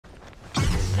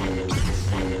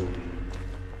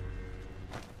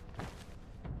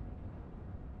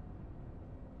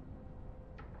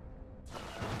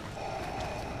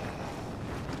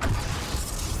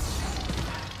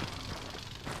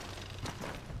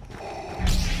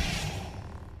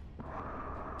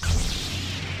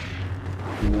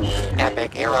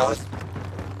Epic heroes,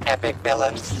 epic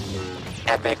villains,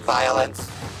 epic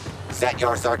violence. Set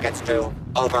your circuits to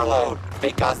overload,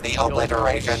 because the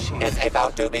obliteration is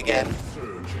about to begin.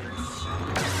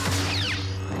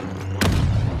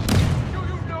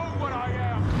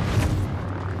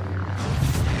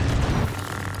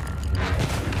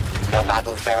 The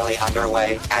battle's barely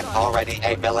underway, and already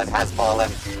a villain has fallen.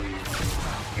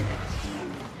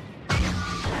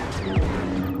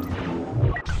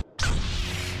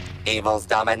 Evil's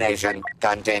domination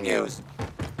continues.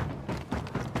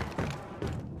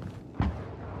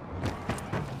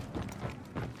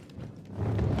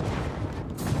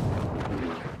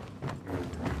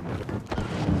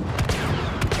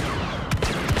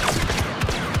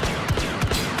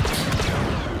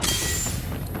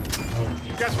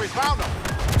 Guess we found them.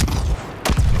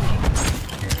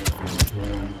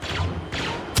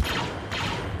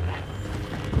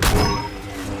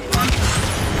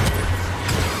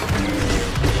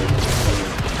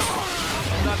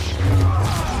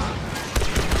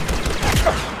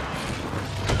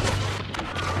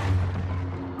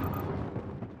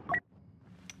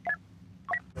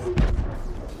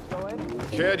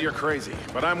 Kid, you're crazy,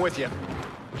 but I'm with you.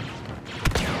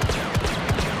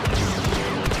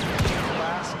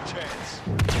 Last chance.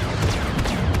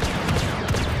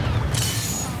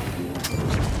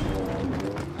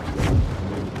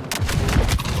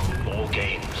 All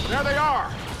games. There they are!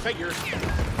 Figures.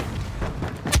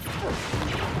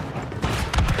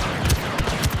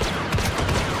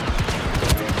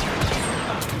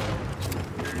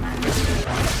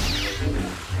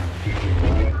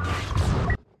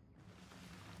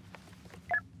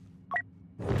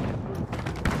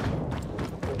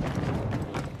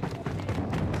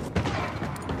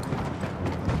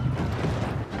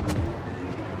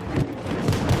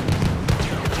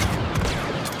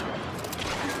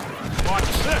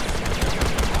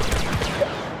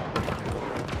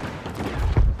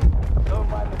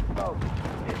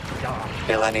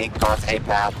 Villainy carves a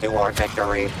path toward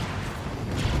victory.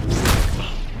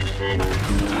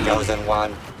 Chosen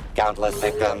one, countless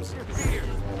victims.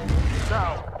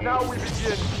 Now we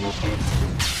begin.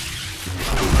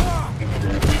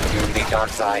 The dark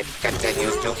side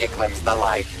continues to eclipse the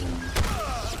light.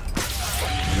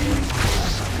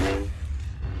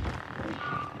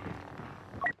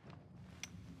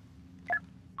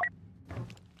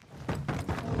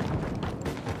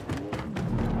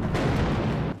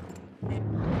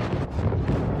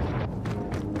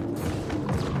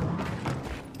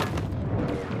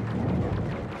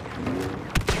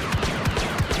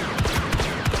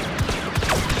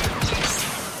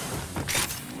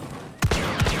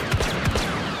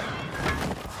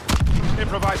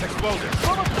 Improvise explosives.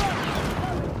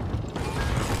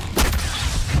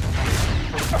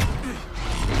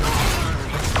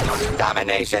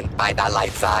 Domination by the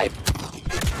light side.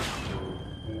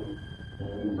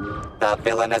 The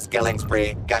villainous killing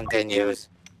spree continues.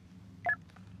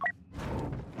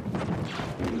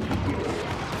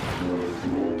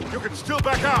 You can still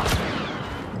back out.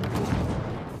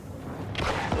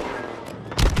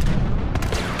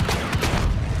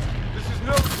 This is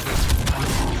no...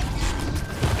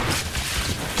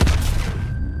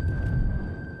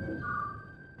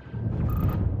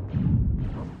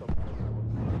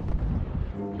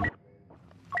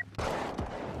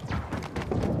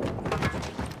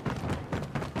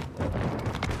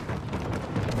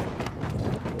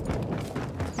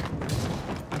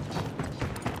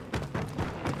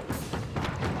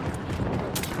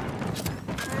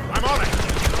 I'm on it!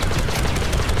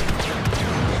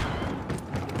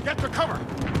 Get to cover!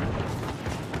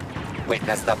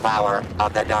 Witness the power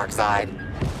of the dark side.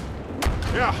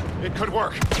 Yeah, it could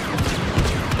work.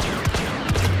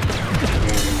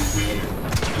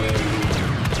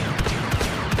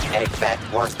 A fate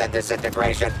worse than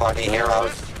disintegration for the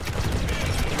heroes.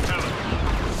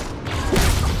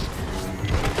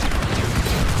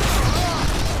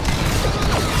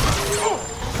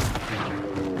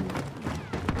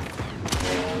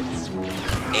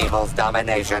 Evil's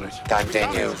domination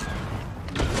continues.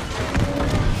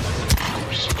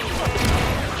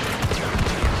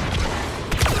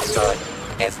 Good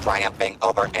is triumphing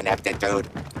over ineptitude.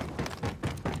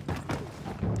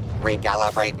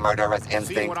 Recalibrate murderous See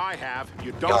instinct. what I have,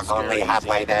 you don't You're scare only easy.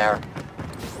 halfway there.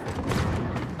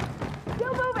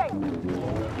 Still moving!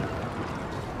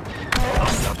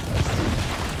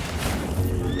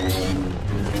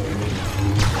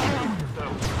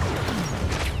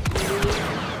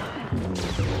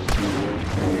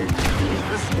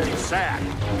 This is getting sad.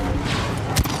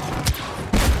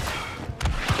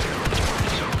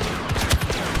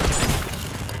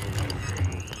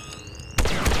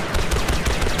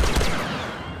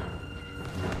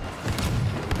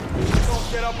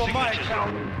 signatures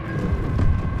are...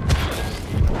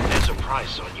 There's a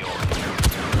price on your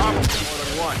head. Probably more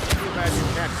than one. Too bad you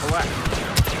can't collect.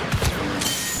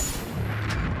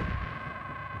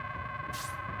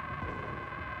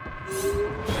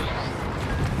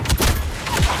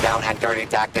 Down and dirty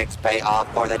tactics pay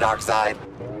off for the dark side.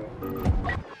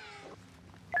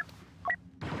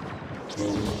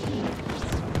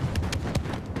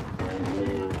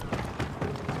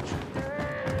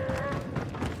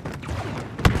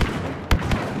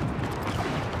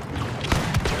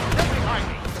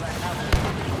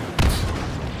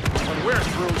 When we're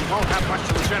through, you won't have much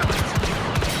to regenerate.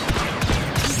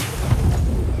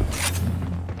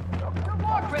 No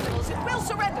more criminals. It will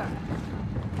surrender.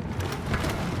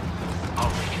 I'll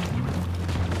make it.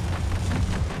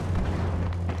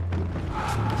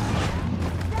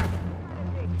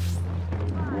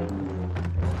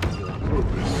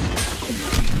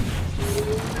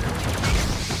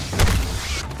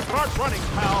 Start running,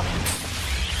 pal.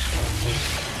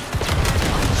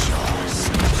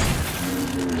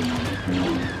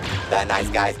 The nice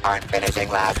guys aren't finishing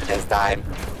last this time.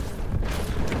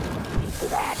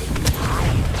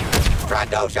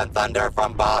 Trandoshan Thunder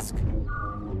from Bosk.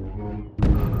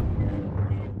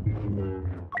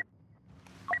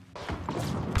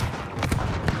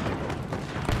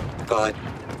 Good.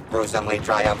 Gruesomely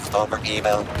triumphs over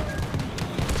evil.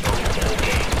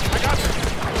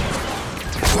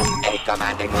 A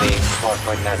commanding lead for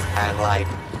goodness and light.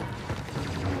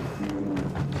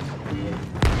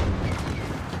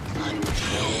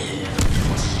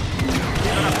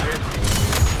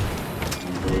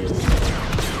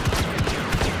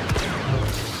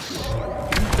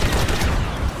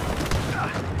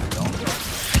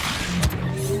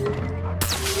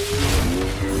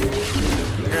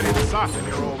 You're getting soft in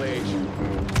your old age.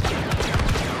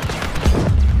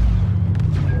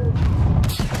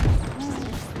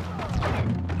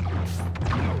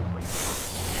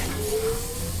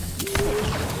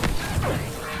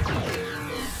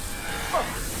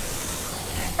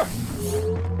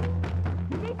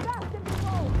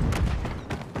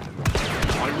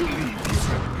 I will leave you.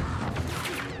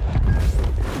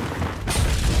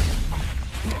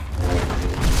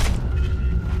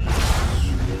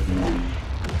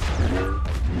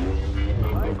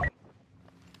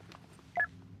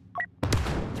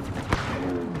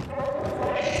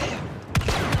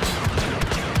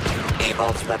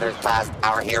 Evil slithers past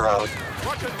our heroes.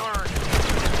 Watch and learn.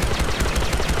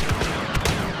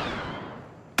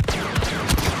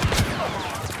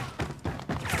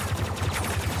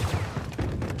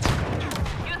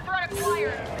 New threat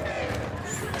acquired.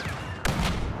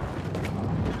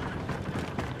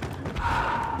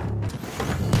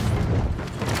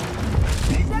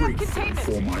 Be Set up grateful containment.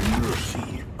 for my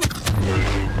mercy.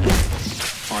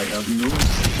 I have no...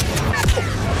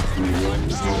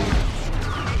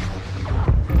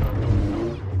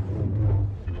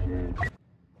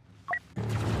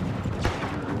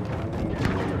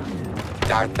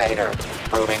 Darth Vader,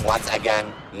 proving once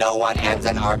again, no one ends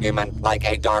an argument like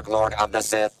a Dark Lord of the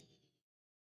Sith.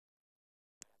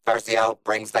 Versio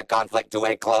brings the conflict to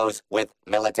a close with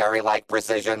military-like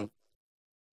precision.